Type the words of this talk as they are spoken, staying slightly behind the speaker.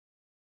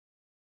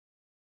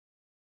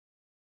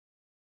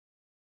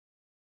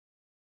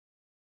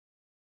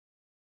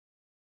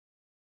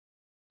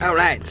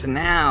Alright, so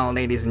now,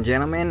 ladies and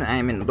gentlemen,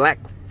 I'm in Black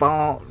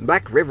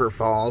River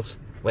Falls,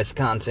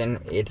 Wisconsin.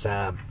 It's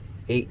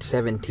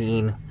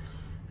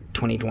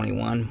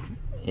 8/17/2021.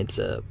 It's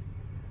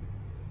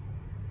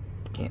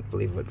can't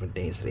believe what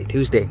day is today.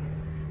 Tuesday.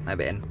 My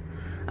bad.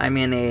 I'm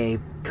in a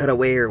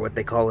cutaway, or what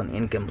they call an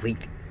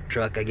incomplete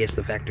truck, I guess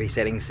the factory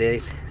settings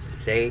say.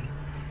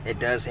 It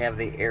does have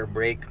the air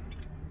brake,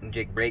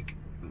 jig brake.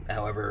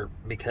 However,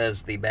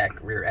 because the back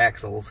rear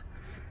axles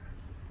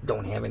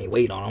don't have any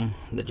weight on them,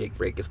 the jig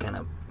brake is kind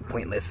of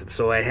pointless.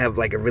 So I have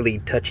like a really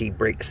touchy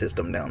brake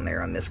system down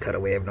there on this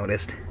cutaway, I've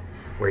noticed,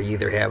 where you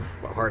either have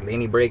hardly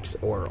any brakes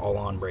or all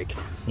on brakes,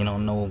 you know,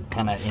 no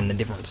kind of in the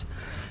difference.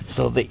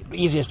 So the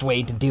easiest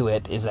way to do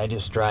it is I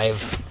just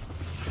drive,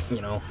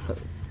 you know,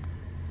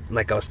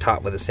 like I was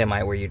taught with a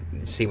semi, where you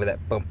see where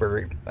that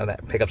bumper or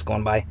that pickup's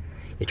going by,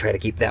 you try to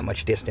keep that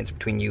much distance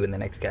between you and the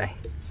next guy.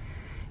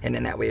 And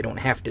then that way I don't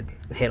have to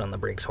hit on the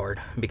brakes hard.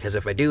 Because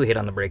if I do hit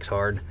on the brakes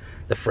hard,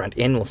 the front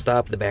end will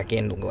stop, the back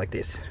end will go like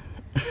this.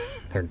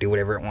 Or do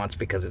whatever it wants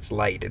because it's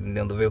light and, you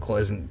know, the vehicle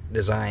isn't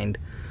designed.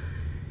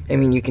 I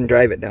mean, you can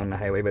drive it down the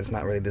highway, but it's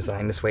not really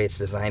designed this way. It's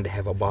designed to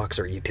have a box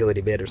or a utility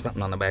bed or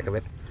something on the back of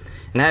it.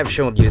 And I've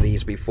shown you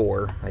these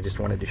before. I just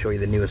wanted to show you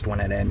the newest one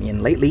that I'm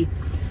in lately.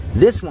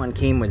 This one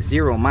came with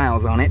 0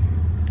 miles on it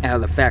out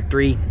of the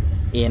factory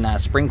in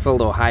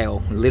Springfield,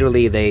 Ohio.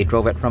 Literally, they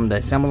drove it from the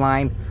assembly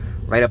line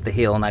right up the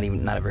hill, not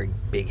a very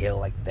big hill,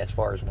 like as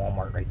far as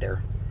Walmart right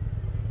there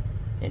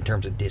in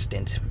terms of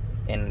distance,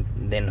 and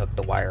then hooked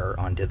the wire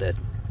onto the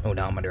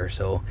odometer.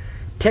 So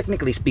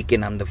technically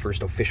speaking, I'm the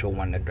first official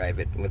one to drive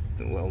it with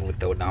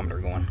the odometer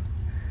going.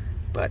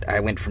 But I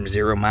went from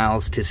 0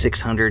 miles to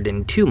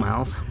 602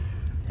 miles,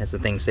 as the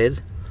thing says.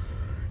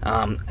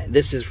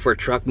 This is for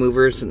truck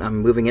movers, and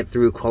I'm moving it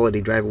through Quality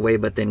Driveway,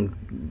 but then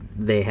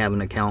they have an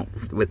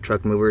account with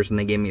truck movers and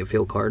they gave me a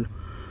fuel card.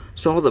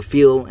 So all the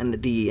fuel and the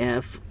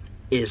DEF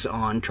is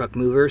on truck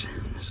movers,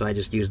 so I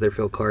just use their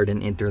fuel card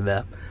and enter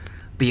the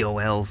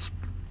BOL's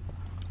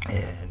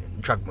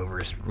truck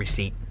movers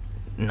receipt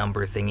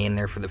number thing in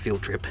there for the fuel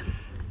trip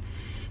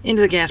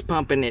into the gas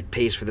pump, and it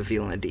pays for the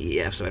fuel and the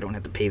DEF, so I don't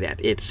have to pay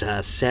that. It's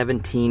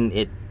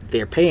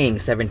they're paying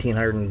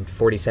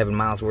 1,747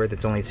 miles worth.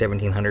 It's only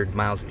 1,700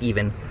 miles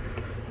even,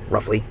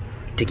 roughly,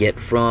 to get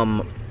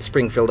from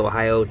Springfield,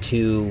 Ohio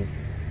to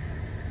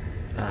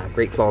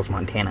Great Falls,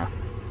 Montana,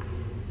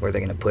 where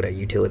they're going to put a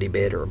utility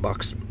bed or a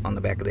box on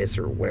the back of this,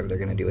 or whatever they're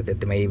going to do with it.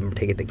 They may even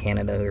take it to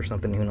Canada or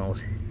something, who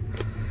knows.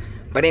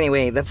 But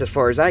anyway, that's as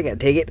far as I got to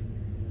take it,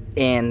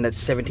 and that's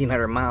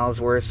 1,700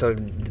 miles worth, so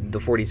the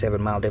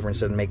 47-mile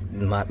difference doesn't make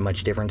not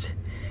much difference.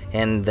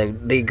 And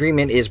the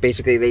agreement is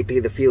basically they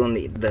pay the fuel and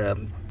the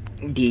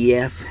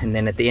DEF, and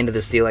then at the end of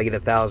this deal I get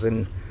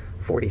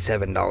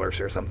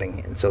 $1,047 or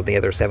something, and so the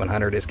other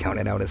 700 is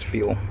counted out as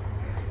fuel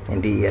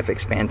and DEF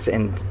expense.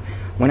 And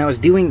when I was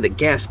doing the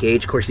gas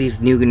gauge, of course these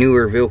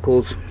newer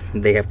vehicles,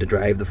 they have to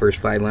drive the first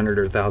 500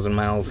 or 1,000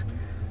 miles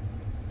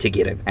to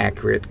get an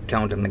accurate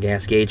count on the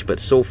gas gauge. But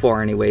so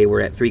far anyway,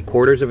 we're at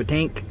 3/4 of a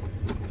tank.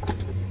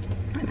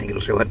 I think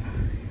it'll show it.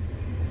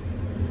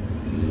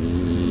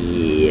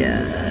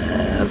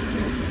 Yeah,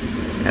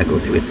 I'll go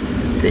through its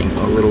thing.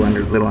 A little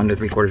under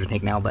 3/4 of a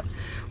tank now, but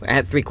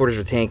at 3/4 of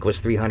a tank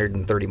was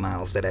 330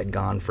 miles that I'd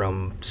gone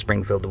from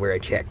Springfield to where I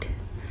checked.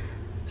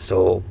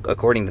 So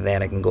according to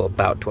that, I can go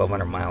about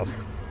 1,200 miles,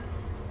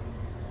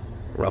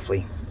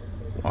 roughly,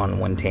 on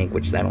one tank,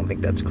 which I don't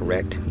think that's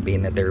correct,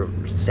 being that they're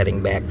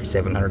setting back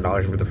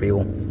 $700 worth of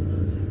fuel.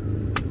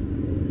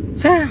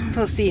 So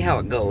we'll see how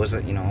it goes.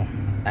 You know,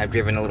 I've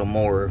driven a little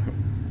more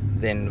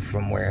than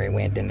from where I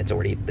went, and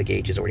the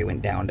gauge has already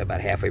went down to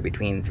about halfway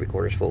between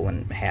 3/4 full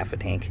and half a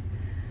tank.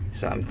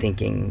 So I'm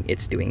thinking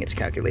it's doing its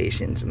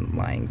calculations and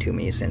lying to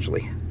me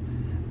essentially.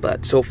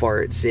 But so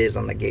far it says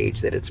on the gauge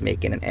that it's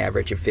making an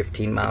average of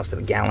 15 miles to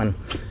the gallon,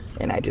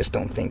 and I just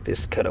don't think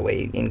this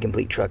cutaway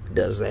incomplete truck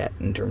does that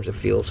in terms of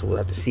fuel, so we'll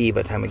have to see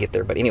by the time we get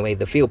there. But anyway,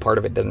 the fuel part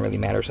of it doesn't really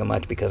matter so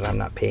much because I'm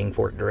not paying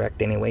for it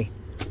direct anyway.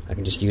 I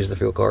can just use the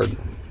fuel card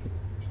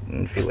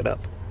and fill it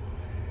up,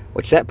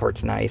 which that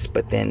part's nice.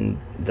 But then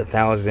the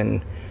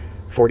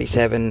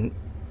 1,047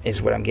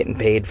 is what I'm getting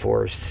paid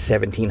for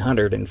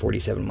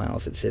 1,747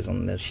 miles, it says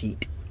on the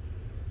sheet.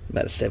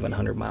 About a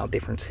 700-mile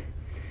difference,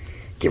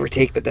 give or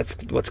take, but that's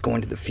what's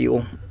going to the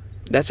fuel.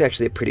 That's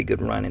actually a pretty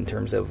good run in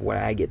terms of what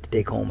I get to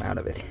take home out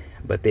of it.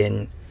 But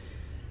then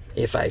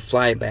if I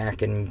fly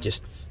back and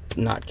just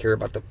not care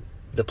about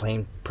the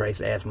plane price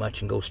as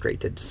much and go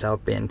straight to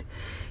South Bend,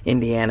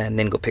 Indiana, and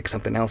then go pick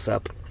something else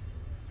up,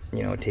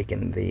 you know,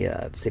 taking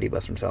the city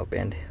bus from South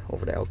Bend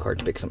over to Elkhart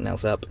to pick something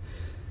else up,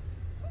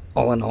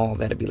 all in all,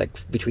 that'd be like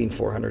between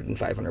 $400 and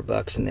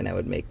 $500, and then I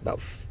would make about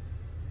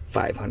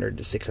 $500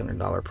 to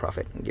 $600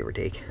 profit, give or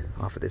take,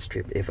 off of this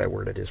trip if I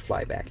were to just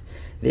fly back.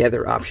 The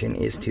other option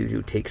is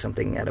to take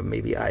something out of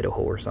maybe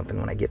Idaho or something.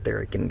 When I get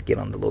there, I can get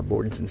on the load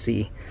boards and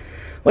see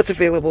what's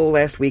available.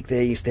 Last week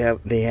they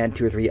had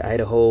 2 or 3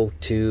 Idaho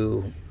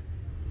to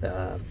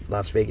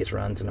Las Vegas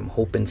runs, and I'm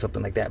hoping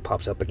something like that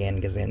pops up again,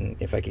 because then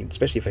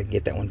especially if I can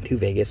get that one to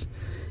Vegas,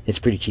 it's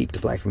pretty cheap to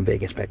fly from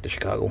Vegas back to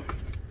Chicago.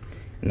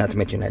 Not to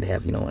mention I'd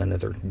have, you know,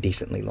 another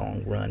decently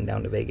long run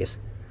down to Vegas.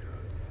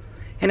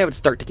 And I would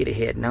start to get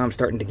ahead. Now I'm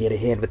starting to get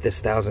ahead with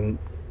this $1,000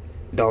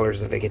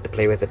 that I get to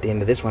play with at the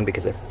end of this one,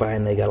 because I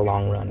finally got a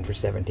long run for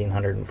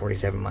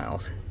 1,747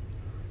 miles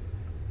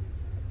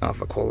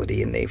off of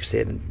Quality, and they've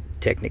said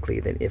technically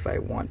that if I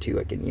want to,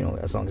 I can, you know,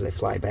 as long as I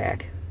fly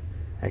back,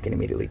 I can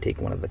immediately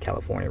take one of the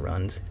California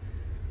runs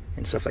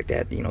and stuff like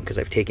that, you know, because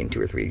I've taken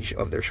 2 or 3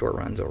 of their short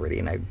runs already,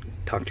 and I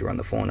talked to her on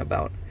the phone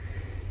about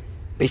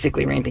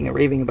basically ranting and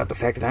raving about the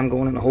fact that I'm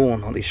going in the hole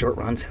on all these short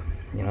runs.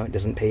 You know, it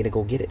doesn't pay to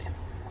go get it.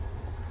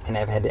 And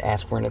I've had to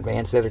ask for an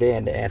advance the other day. I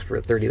had to ask for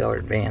a $30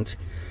 advance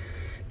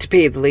to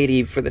pay the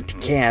lady for the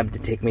cab to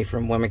take me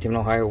from Wilmington,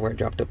 Ohio, where I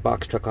dropped a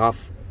box truck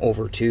off,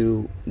 over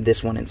to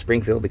this one in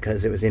Springfield,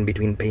 because it was in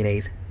between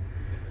paydays.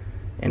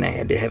 And I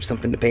had to have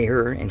something to pay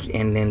her,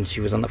 and then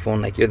she was on the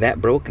phone like, "You're that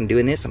broke and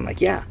doing this?" I'm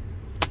like, "Yeah.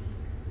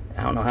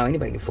 I don't know how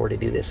anybody can afford to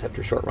do this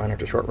after short run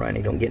after short run.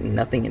 You don't get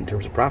nothing in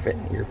terms of profit.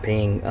 You're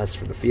paying us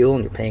for the fuel,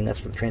 and you're paying us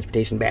for the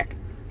transportation back,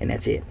 and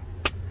that's it.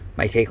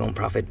 My take-home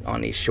profit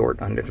on these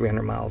short, under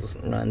 300 miles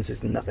runs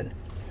is nothing."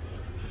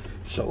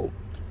 So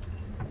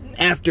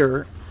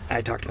after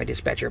I talked to my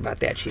dispatcher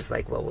about that, she's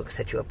like, "Well, we'll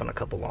set you up on a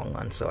couple long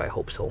runs." So I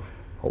hope so.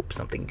 Hope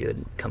something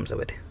good comes of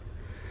it.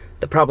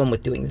 The problem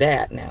with doing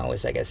that now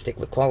is I gotta stick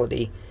with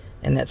Quality,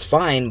 and that's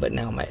fine, but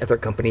now my other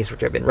companies,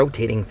 which I've been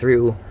rotating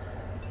through,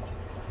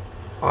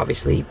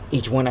 obviously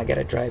each one I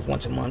gotta drive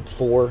once a month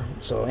for,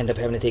 so I'll end up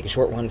having to take a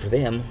short one for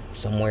them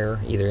somewhere,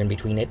 either in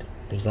between it,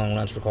 these long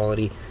runs for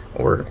Quality,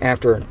 or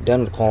after I'm done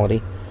with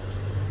Quality,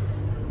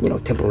 you know,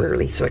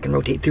 temporarily, so I can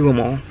rotate through them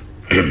all.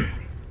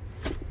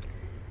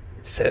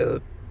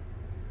 So,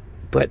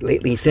 but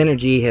lately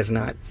Synergy has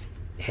not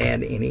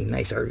had any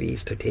nice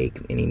RVs to take,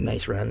 any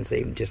nice runs.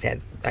 They just had,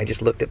 I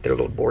just looked at their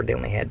little board, they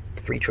only had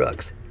 3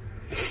 trucks.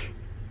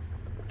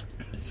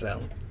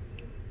 So,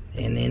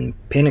 and then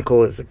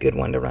Pinnacle is a good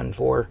one to run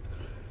for,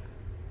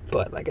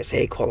 but like I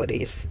say,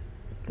 Quality is,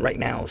 right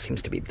now,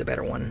 seems to be the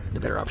better one,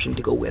 the better option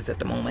to go with at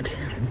the moment.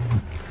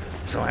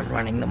 So I'm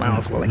running the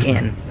miles while I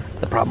can.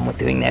 The problem with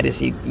doing that is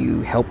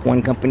you help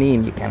one company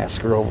and you kind of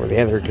screw over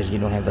the other, because you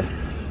don't have the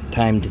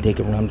time to take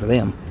a run for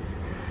them.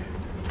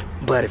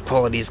 But if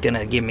Quality is going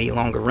to give me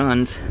longer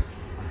runs,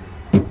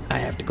 I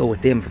have to go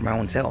with them for my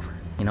own self,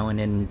 you know, and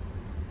then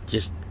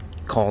just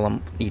call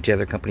them, each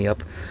other company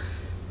up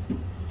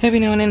every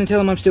now and then and tell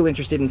them I'm still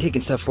interested in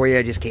taking stuff for you.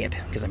 I just can't,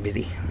 because I'm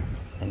busy.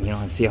 And, you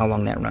know, see how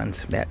long that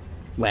runs, that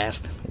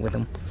lasts with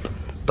them.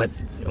 But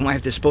I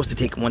have to supposed to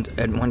take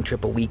one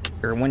trip a week,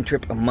 or 1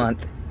 trip a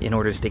month, in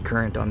order to stay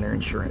current on their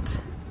insurance.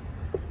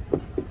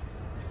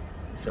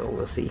 So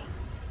we'll see.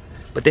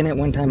 But then at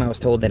one time I was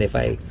told that if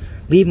I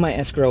leave my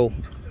escrow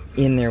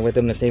in there with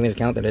them, the savings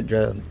account, that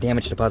a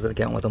damage deposit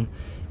account with them,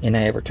 and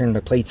I ever turned my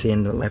plates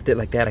in and left it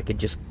like that, I could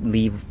just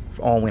leave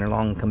all winter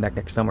long and come back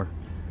next summer.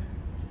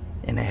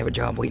 And I have a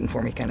job waiting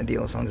for me, kind of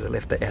deal, as long as I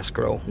left the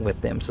escrow with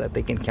them, so that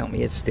they can count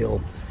me as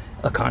still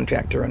a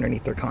contractor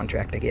underneath their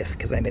contract, I guess,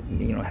 because I didn't,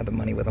 you know, have the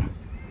money with them.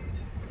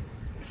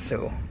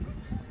 So,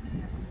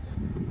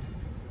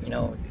 you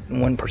know,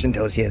 one person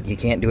tells you you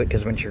can't do it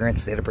because of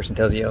insurance, the other person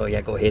tells you, oh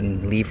yeah, go ahead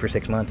and leave for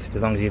 6 months,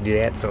 as long as you do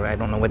that. So I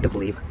don't know what to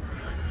believe.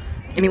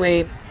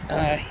 Anyway,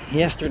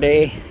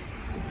 yesterday,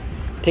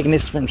 taking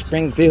this from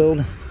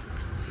Springfield,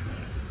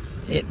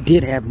 it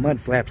did have mud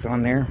flaps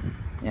on there,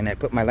 and I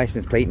put my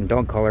license plate and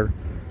dog collar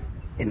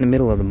in the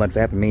middle of the mud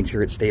flap and made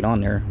sure it stayed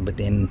on there, but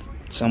then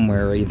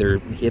somewhere either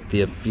hit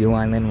the fuel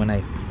island when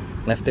I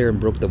left there and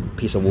broke the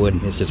piece of wood.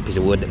 It's just a piece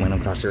of wood that went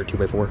across there,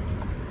 2x4,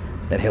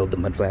 that held the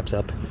mud flaps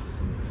up.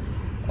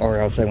 Or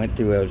else I went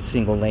through a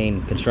single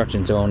lane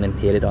construction zone and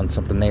hit it on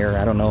something there.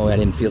 I don't know, I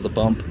didn't feel the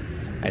bump,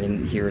 I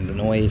didn't hear the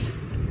noise,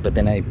 but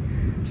then I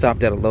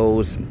stopped at a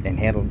Lowe's and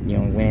had, you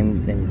know,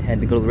 went in and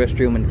had to go to the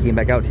restroom and came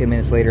back out 10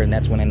 minutes later, and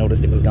that's when I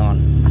noticed it was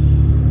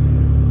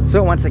gone.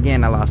 So once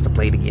again, I lost a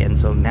plate again.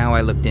 So now I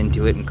looked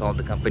into it and called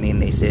the company,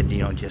 and they said, you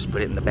know, just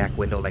put it in the back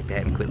window like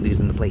that and quit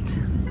losing the plates.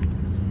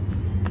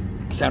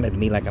 It sounded to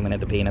me like I'm gonna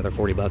have to pay another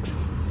 40 bucks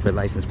for the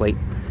license plate.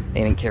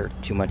 They didn't care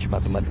too much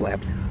about the mud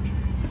flaps.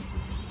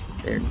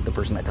 The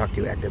person I talked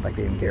to acted like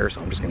they didn't care,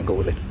 so I'm just gonna go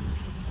with it.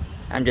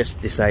 I'm just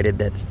decided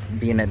that,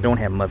 being that I don't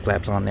have mud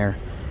flaps on there,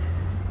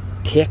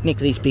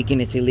 technically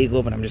speaking it's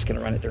illegal, but I'm just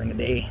gonna run it during the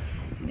day,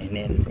 and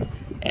then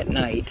at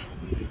night,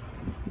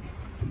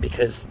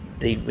 because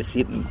they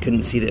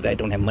couldn't see that I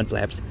don't have mud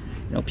flaps.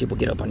 You know, people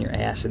get up on your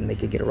ass and they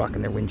could get a rock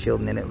in their windshield,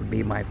 and then it would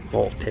be my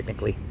fault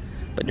technically.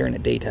 But during the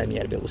daytime, you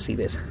got to be able to see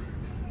this.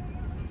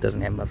 It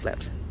doesn't have mud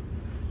flaps.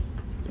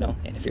 You know,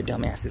 and if your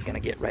dumbass is gonna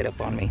get right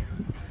up on me,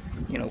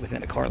 you know,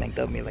 within a car length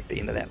of me, like the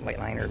end of that white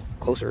line or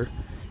closer,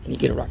 and you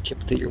get a rock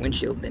chipped through your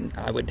windshield, then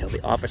I would tell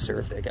the officer,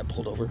 if they got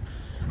pulled over,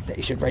 that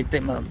you should write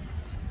them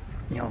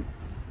you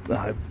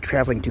know,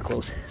 traveling too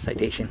close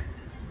citation.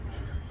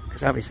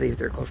 Because obviously if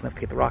they're close enough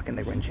to get the rock in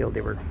their windshield, they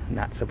were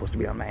not supposed to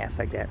be on my ass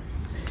like that.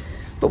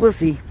 But we'll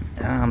see.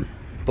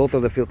 Both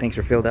of the fuel tanks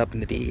are filled up in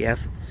the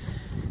DEF,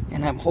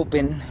 and I'm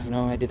hoping, you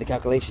know, I did the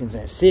calculations,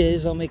 and it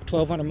says I'll make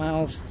 1,200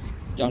 miles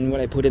on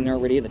what I put in there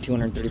already, the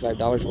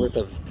 $235 worth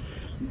of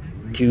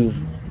 2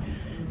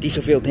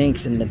 diesel fuel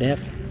tanks and the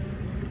DEF.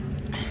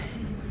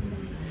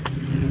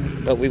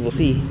 But we will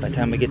see by the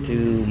time we get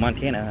to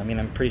Montana. I mean,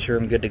 I'm pretty sure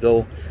I'm good to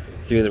go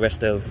through the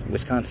rest of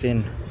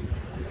Wisconsin,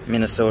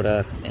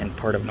 Minnesota, and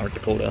part of North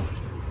Dakota.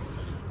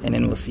 And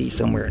then we'll see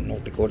somewhere in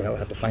North Dakota. I'll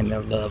have to find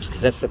out Love's,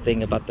 because that's the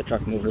thing about the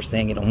truck movers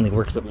thing. It only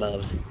works at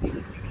Love's.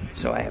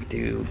 So I have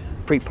to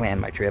pre-plan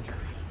my trip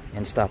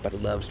and stop at a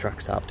Love's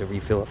truck stop to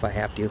refill if I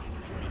have to.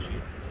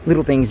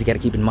 Little things you got to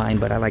keep in mind,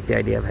 but I like the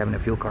idea of having a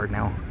fuel card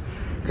now.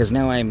 Because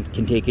now I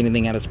can take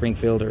anything out of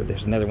Springfield, or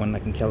there's another one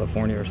like in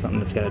California or something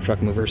that's got a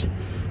truck movers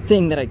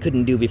thing that I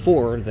couldn't do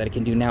before that I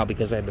can do now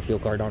because I have the fuel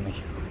card on me.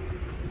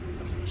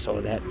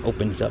 So that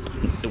opens up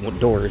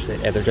doors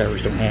that other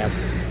drivers don't have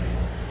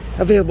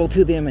available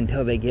to them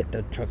until they get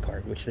the truck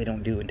card, which they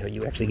don't do until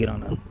you actually get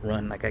on a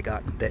run like I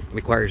got that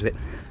requires it.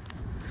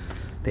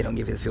 They don't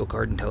give you the fuel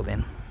card until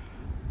then.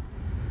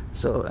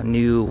 So a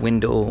new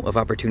window of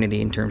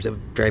opportunity in terms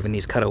of driving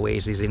these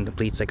cutaways, these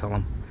incompletes I call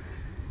them,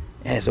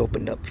 has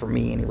opened up for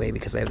me anyway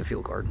because I have the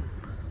fuel card.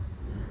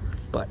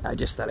 But I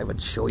just thought I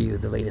would show you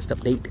the latest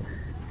update.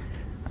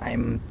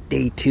 I'm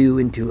day 2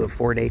 into a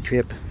 4-day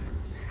trip.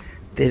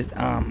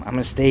 I'm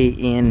gonna stay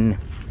in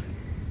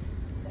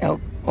Eau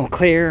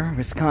Claire,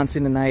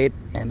 Wisconsin tonight,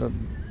 and a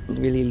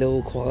really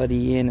low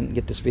quality inn, and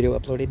get this video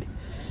uploaded.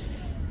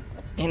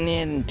 And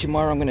then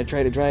tomorrow I'm gonna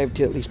try to drive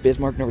to at least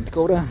Bismarck, North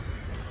Dakota.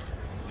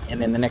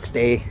 And then the next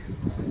day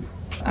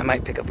I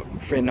might pick up a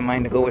friend of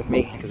mine to go with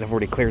me because I've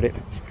already cleared it,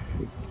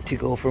 to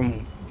go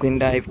from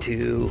Glendive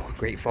to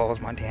Great Falls,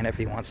 Montana if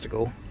he wants to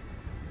go.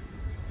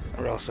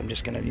 Or else I'm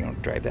just gonna,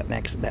 drive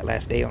that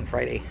last day on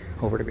Friday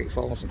over to Great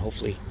Falls and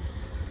hopefully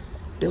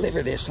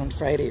deliver this on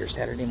Friday or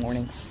Saturday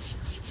morning.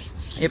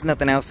 If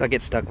nothing else, I'll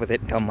get stuck with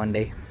it until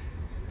Monday.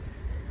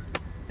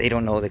 They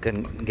don't know, they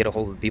couldn't get a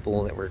hold of the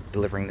people that were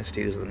delivering this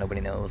to, so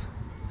nobody knows.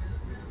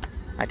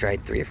 I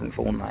tried 3 different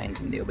phone lines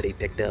and nobody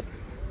picked up.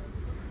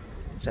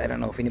 So I don't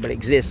know if anybody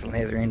exists on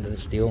the other end of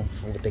this deal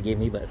for what they gave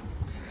me, but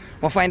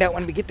we'll find out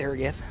when we get there, I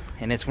guess.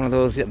 And it's one of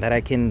those that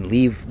I can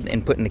leave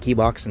and put in the key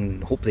box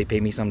and hope they pay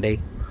me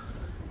someday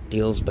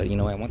deals, but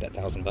I want that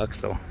 $1,000,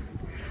 so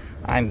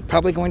I'm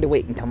probably going to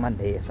wait until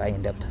Monday if I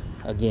end up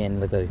again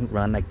with a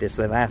run like this.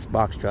 The last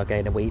box truck I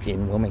had to wait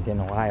in Wilmington,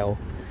 Ohio.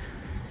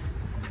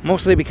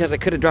 Mostly because I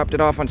could have dropped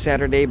it off on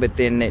Saturday, but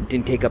then it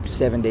didn't take up to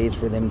 7 days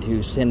for them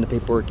to send the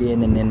paperwork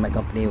in, and then my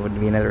company would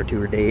be another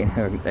 2 a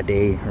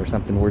day or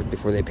something worth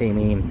before they pay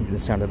me, and it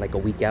sounded like a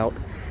week out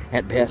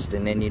at best.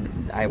 And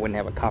then I wouldn't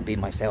have a copy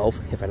myself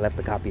if I left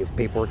the copy of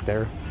paperwork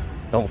there.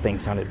 The whole thing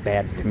sounded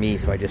bad to me,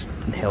 so I just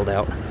held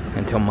out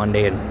until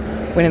Monday and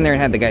went in there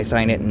and had the guy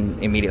sign it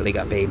and immediately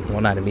got paid.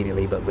 Well, not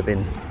immediately, but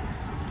within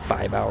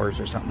 5 hours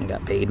or something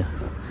got paid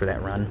for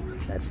that run.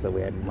 That's the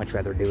way I'd much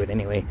rather do it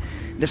anyway.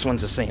 This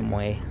one's the same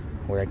way,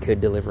 where I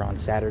could deliver on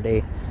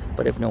Saturday,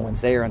 but if no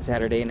one's there on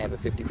Saturday and I have a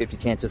 50-50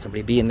 chance of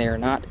somebody being there or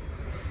not,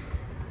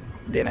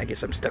 then I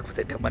guess I'm stuck with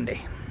it till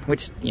Monday.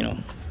 Which,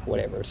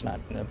 whatever, it's not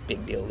a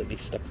big deal to be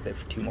stuck with it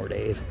for 2 more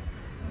days.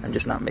 I'm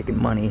just not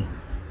making money,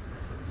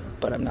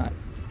 but I'm not,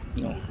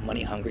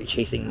 money hungry,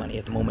 chasing money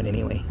at the moment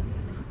anyway.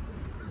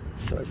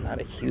 So it's not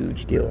a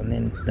huge deal. And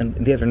then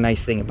the other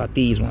nice thing about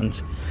these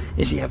ones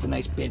is you have the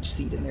nice bench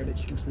seat in there that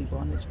you can sleep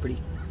on. It's pretty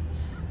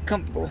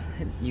comfortable.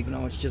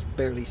 It's just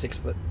barely 6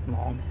 foot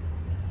long,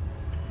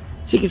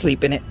 so you can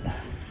sleep in it.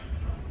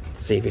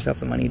 Save yourself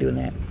the money doing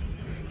that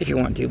if you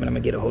want to, but I'm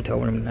gonna get a hotel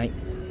room tonight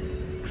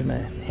because I'm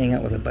gonna hang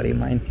out with a buddy of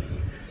mine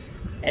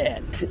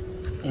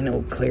in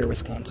Eau Claire,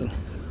 Wisconsin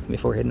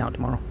before heading out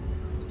tomorrow.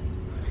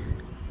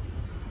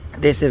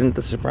 This isn't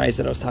the surprise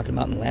that I was talking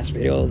about in the last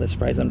video. The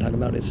surprise I'm talking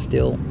about is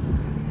still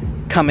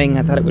coming.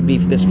 I thought it would be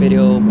for this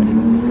video, but it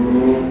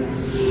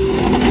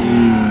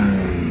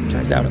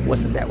turns out it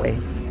wasn't that way.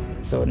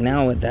 So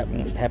now that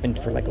won't happen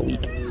for like a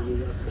week.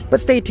 But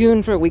stay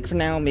tuned for a week from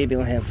now. Maybe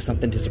I'll have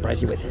something to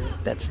surprise you with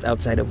that's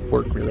outside of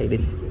work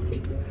related.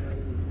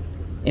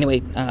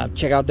 Anyway,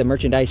 check out the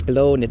merchandise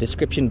below in the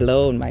description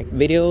below in my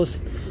videos.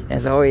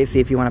 As always,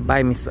 if you want to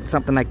buy me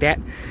something like that.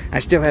 I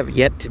still have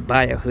yet to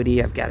buy a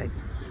hoodie. I've got to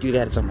do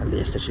that. It's on my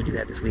list. I should do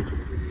that this week.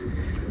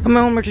 On my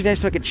own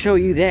merchandise, so I could show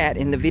you that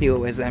in the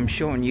video as I'm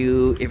showing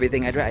you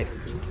everything I drive.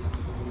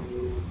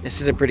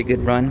 This is a pretty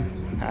good run.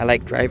 I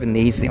like driving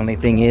these. The only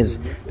thing is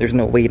there's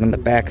no weight on the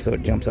back, so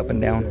it jumps up and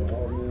down.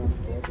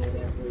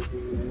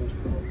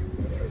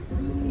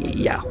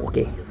 Yeah,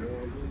 okay.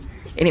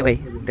 Anyway,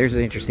 there's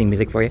an interesting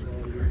music for you.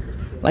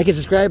 Like and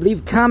subscribe,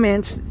 leave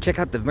comments, check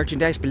out the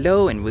merchandise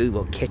below, and we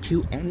will catch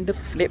you on the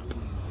flip.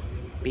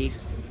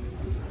 Peace.